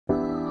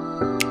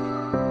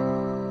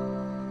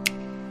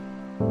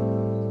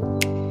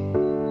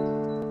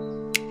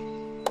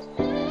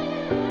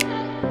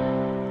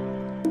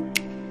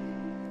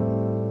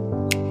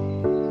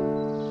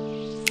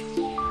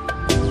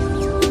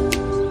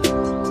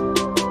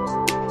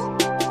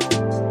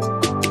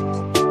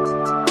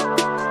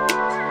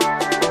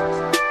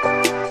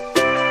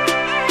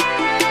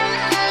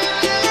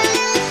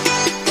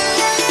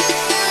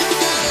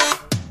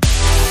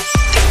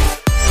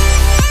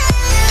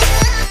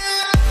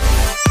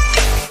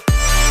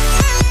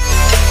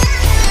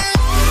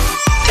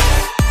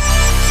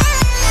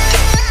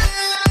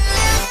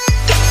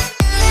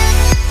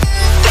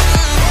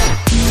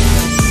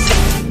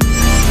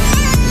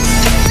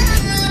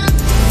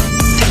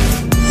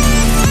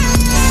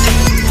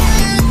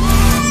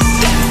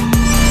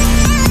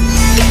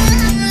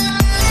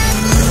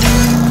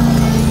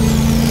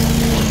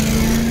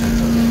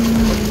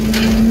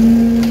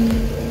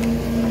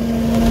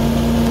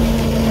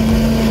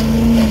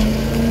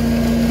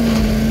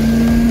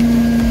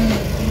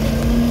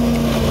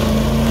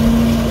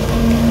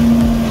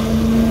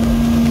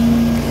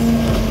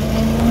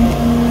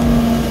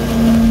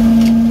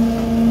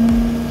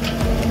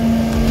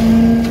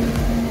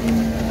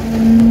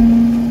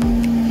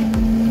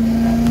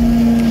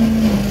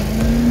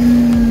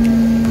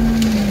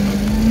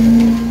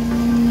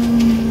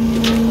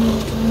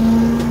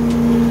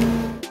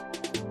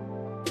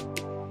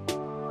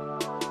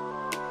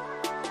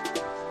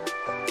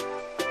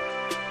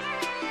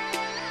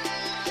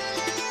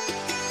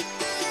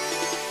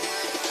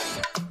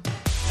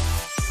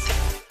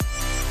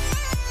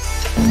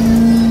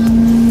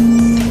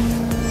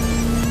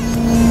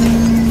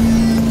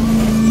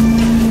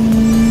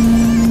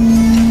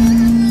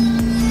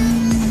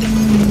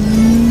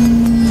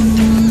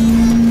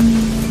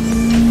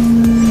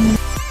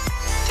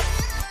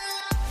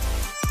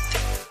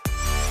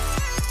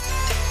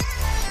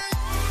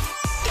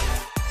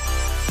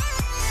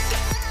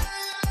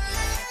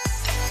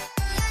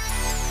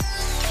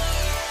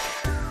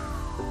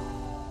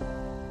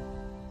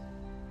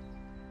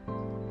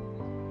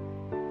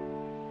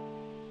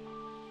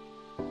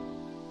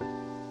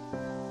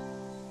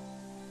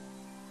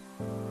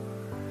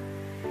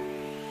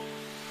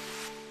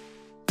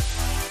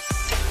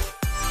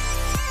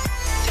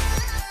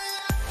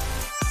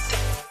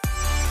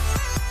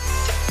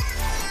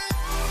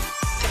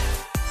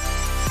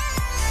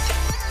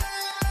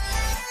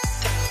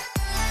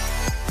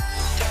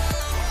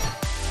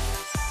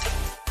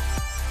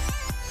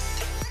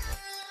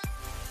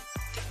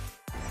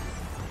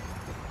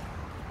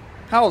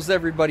How's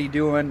everybody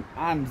doing?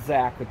 I'm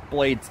Zach with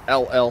Blades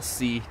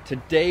LLC.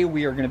 Today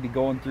we are going to be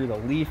going through the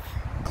leaf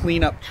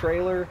cleanup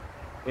trailer.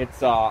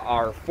 It's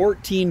our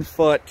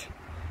 14-foot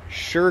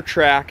Sure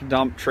Track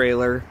dump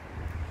trailer.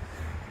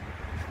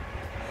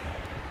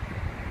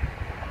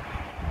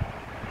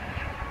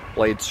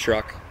 Blades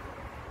truck.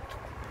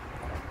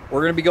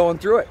 We're going to be going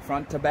through it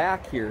front to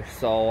back here.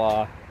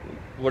 So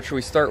what should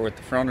we start with,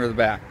 the front or the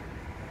back?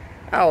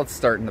 Let's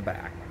start in the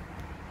back.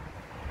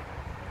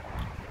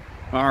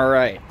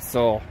 Alright,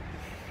 so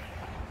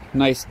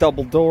nice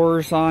double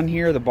doors on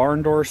here, the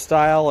barn door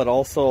style. It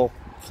also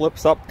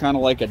flips up kind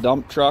of like a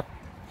dump truck.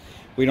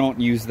 We don't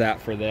use that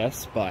for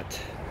this,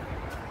 but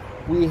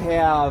we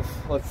have,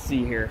 let's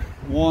see here,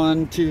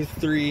 1, 2,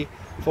 3,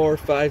 4,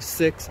 5,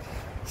 6,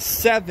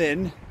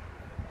 7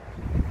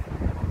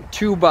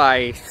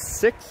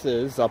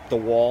 2x6s up the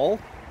wall.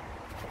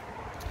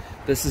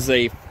 This is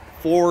a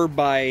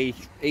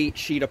 4x8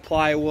 sheet of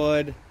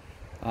plywood.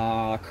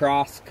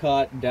 Cross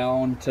cut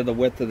down to the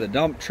width of the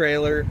dump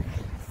trailer,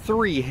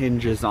 3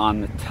 hinges on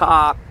the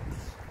top.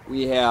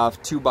 We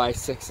have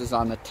 2x6s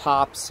on the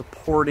top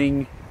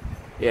supporting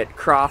it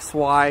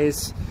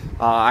crosswise.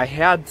 I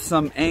had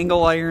some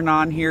angle iron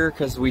on here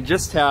because we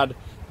just had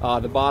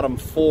the bottom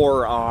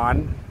 4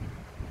 on,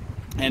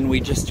 and we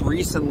just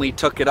recently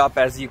took it up,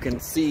 as you can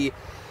see,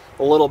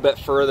 a little bit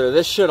further.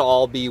 This should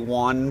all be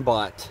 1,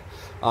 but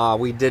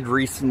we did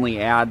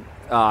recently add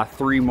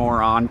 3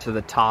 more onto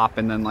the top,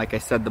 and then, like I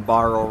said, the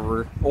bar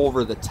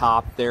over the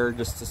top there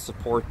just to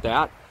support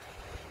that.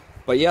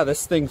 But yeah,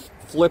 this thing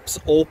flips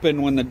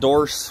open when the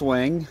doors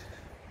swing.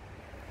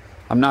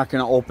 I'm not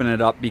going to open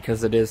it up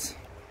because it is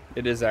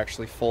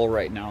actually full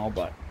right now,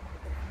 but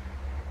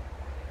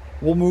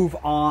we'll move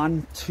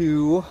on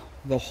to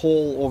the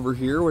hole over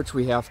here, which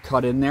we have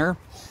cut in there.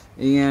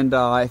 And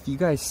if you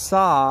guys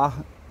saw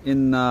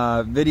in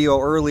the video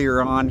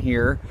earlier on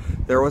here,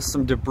 there was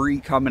some debris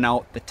coming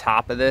out the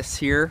top of this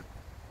here,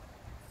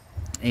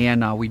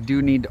 and we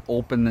do need to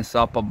open this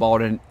up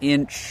about 1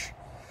 inch,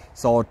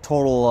 so a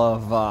total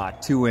of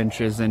 2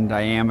 inches in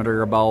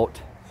diameter about,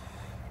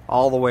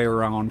 all the way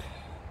around.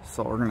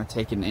 So we're gonna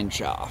take 1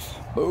 inch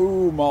off,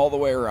 boom, all the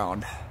way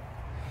around.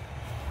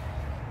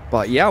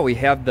 But yeah, we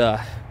have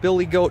the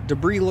billygoat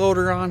debris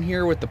loader on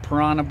here with the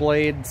piranha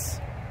blades.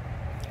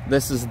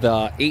 This is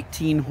the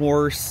 18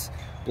 horse.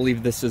 I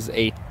believe this is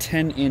a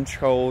 10-inch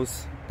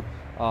hose.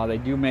 They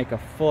do make a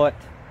foot.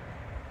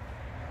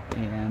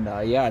 And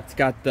yeah, it's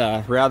got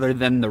the, rather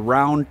than the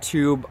round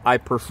tube, I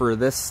prefer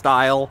this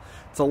style.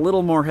 It's a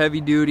little more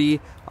heavy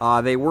duty.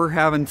 They were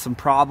having some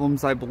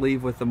problems, I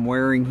believe, with them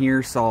wearing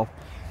here, so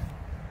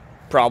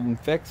problem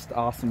fixed.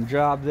 Awesome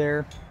job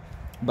there.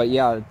 But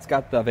yeah, it's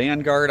got the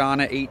Vanguard on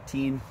it,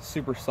 18,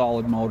 super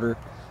solid motor.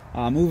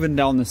 Moving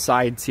down the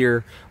sides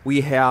here,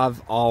 we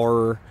have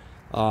our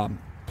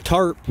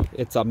tarp.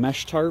 It's a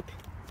mesh tarp.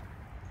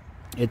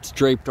 It's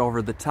draped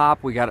over the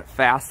top. We got it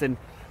fastened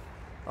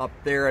up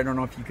there. I don't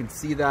know if you can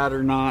see that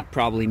or not.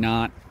 Probably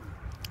not.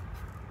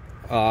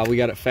 We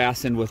got it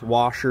fastened with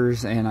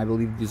washers, and I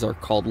believe these are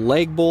called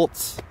lag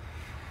bolts.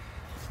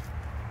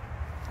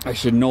 I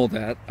should know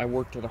that. I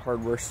worked at a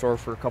hardware store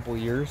for a couple of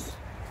years.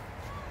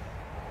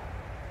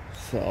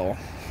 So,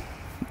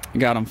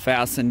 got them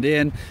fastened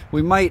in.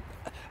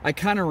 I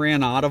kind of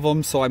ran out of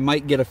them, so I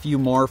might get a few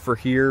more for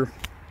here,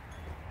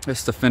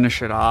 just to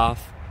finish it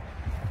off.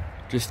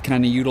 Just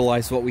kind of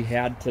utilize what we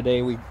had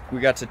today. We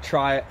got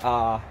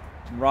to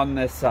run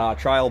this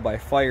trial by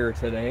fire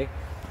today.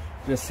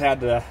 Just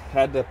had to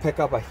pick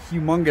up a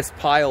humongous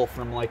pile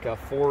from like a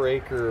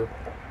 4-acre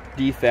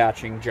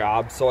dethatching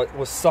job, so it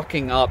was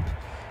sucking up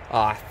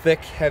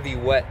thick, heavy,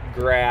 wet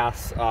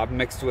grass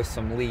mixed with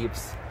some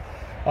leaves.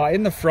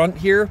 In the front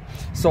here,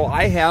 so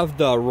I have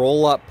the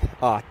roll-up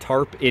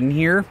tarp in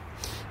here,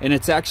 and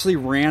it's actually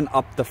ran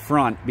up the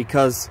front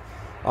because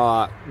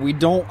I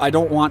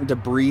don't want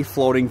debris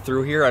floating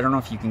through here. I don't know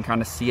if you can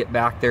kind of see it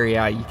back there.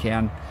 Yeah, you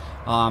can.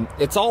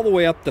 It's all the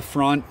way up the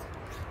front.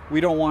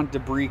 We don't want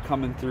debris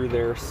coming through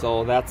there,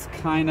 so that's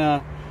kind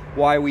of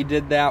why we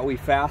did that. We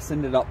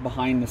fastened it up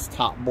behind this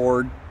top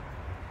board.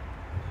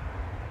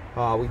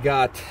 We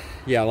got,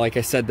 yeah, like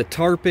I said, the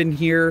tarp in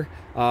here.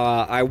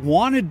 I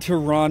wanted to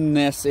run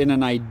this in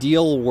an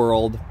ideal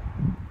world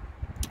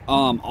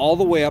all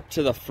the way up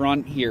to the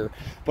front here,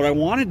 but I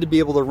wanted to be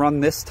able to run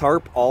this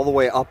tarp all the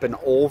way up and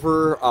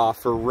over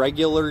for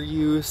regular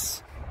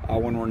use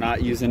when we're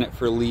not using it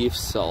for leaves.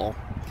 So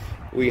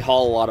we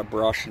haul a lot of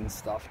brush and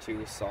stuff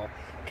too, so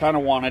kind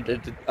of wanted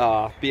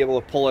to be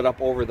able to pull it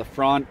up over the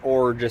front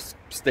or just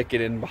stick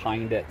it in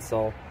behind it.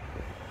 So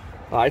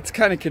it's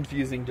kind of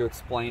confusing to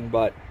explain,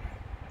 but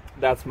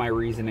that's my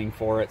reasoning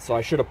for it. So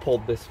I should have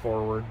pulled this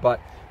forward, but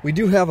we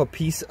do have a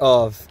piece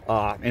of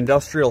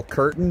industrial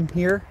curtain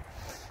here,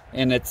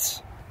 and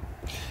it's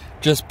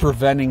just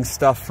preventing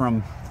stuff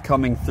from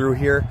coming through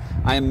here.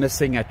 I am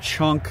missing a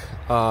chunk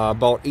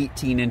about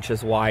 18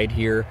 inches wide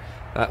here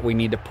that we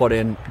need to put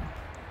in.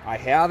 I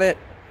have it,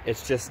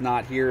 it's just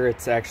not here.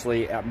 It's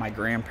actually at my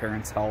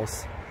grandparents'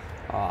 house.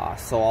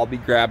 So I'll be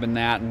grabbing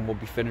that and we'll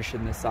be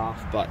finishing this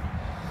off. But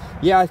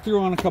yeah, I threw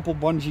on a couple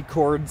bungee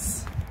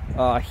cords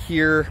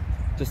here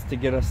just to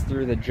get us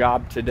through the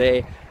job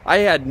today. I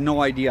had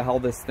no idea how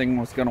this thing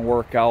was going to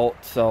work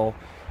out, so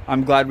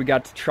I'm glad we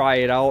got to try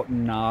it out.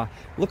 And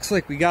looks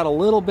like we got a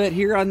little bit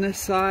here on this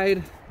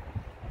side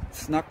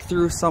snuck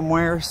through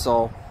somewhere,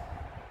 so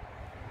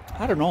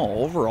I don't know.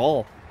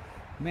 Overall,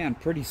 man,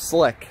 pretty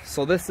slick.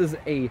 So this is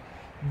a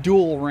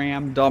dual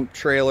ram dump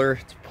trailer.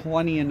 It's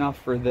plenty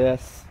enough for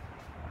this.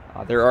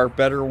 There are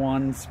better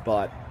ones,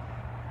 but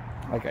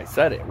like I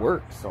said, it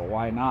works, so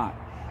why not?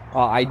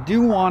 I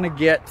do want to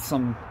get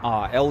some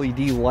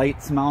LED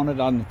lights mounted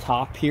on the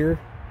top here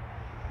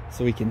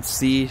so we can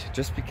see,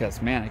 just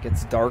because, man, it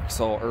gets dark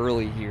so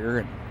early here,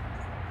 and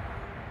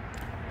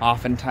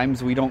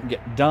oftentimes we don't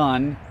get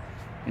done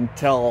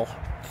until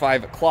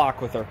 5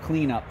 o'clock with our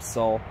cleanup,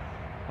 so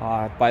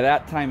by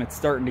that time it's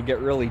starting to get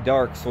really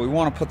dark, so we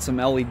want to put some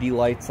LED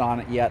lights on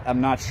it yet.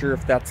 I'm not sure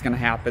if that's going to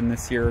happen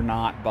this year or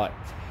not, but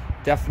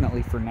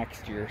definitely for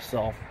next year.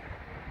 So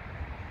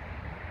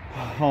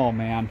oh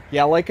man,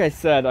 yeah, like I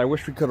said, I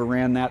wish we could have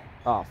ran that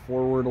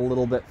forward a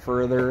little bit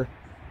further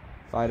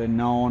if I'd have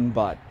known.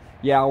 But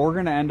yeah, we're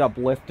gonna end up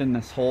lifting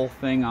this whole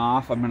thing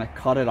off. I'm gonna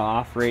cut it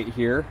off right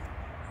here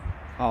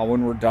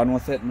when we're done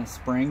with it in the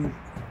spring,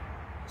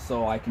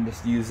 so I can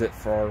just use it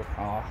for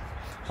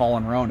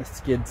hauling around a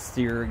skid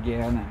steer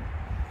again.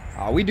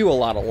 And we do a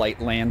lot of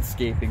light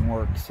landscaping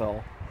work,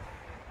 so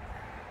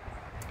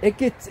it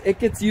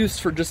gets used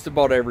for just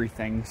about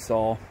everything.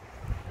 So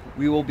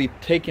we will be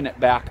taking it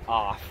back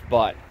off.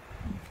 But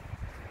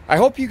I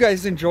hope you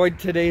guys enjoyed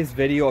today's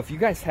video. If you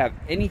guys have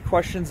any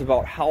questions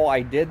about how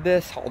I did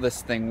this, how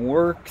this thing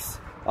works,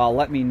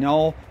 let me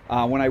know.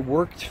 When I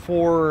worked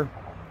for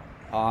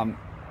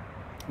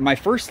my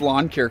first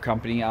lawn care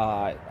company,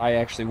 I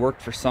actually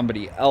worked for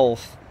somebody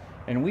else,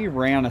 and we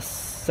ran a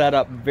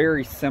setup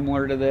very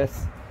similar to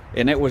this,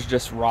 and it was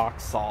just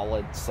rock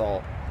solid.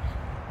 So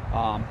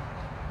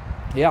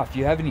yeah, if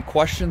you have any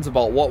questions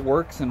about what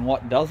works and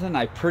what doesn't,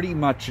 I pretty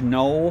much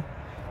know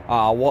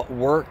what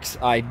works.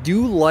 I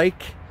do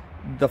like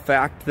the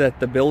fact that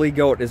the billy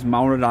goat is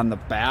mounted on the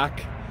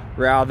back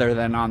rather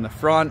than on the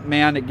front.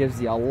 Man, it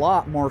gives you a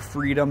lot more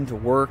freedom to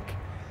work.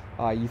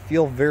 You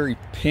feel very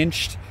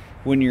pinched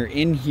when you're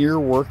in here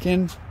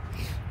working.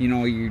 You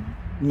know, you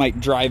might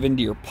drive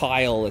into your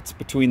pile that's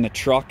between the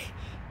truck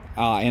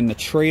and the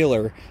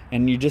trailer,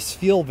 and you just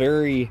feel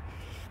very,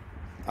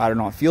 I don't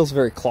know, it feels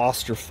very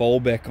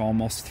claustrophobic,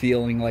 almost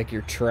feeling like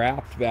you're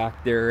trapped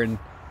back there. And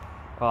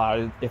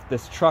if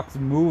this truck's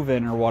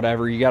moving or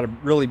whatever, you got to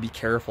really be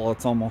careful.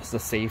 It's almost a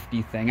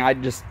safety thing. I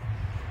just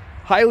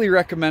highly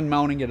recommend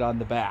mounting it on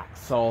the back.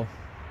 So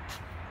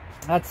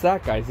that's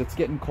that, guys. It's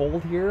getting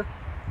cold here.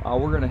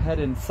 We're gonna head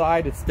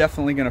inside. It's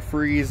definitely gonna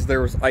freeze.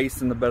 There was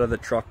ice in the bed of the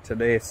truck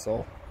today,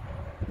 so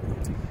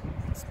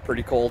it's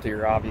pretty cold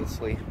here,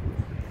 obviously.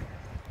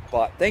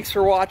 But thanks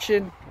for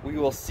watching. We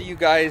will see you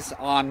guys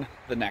on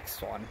the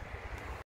next one.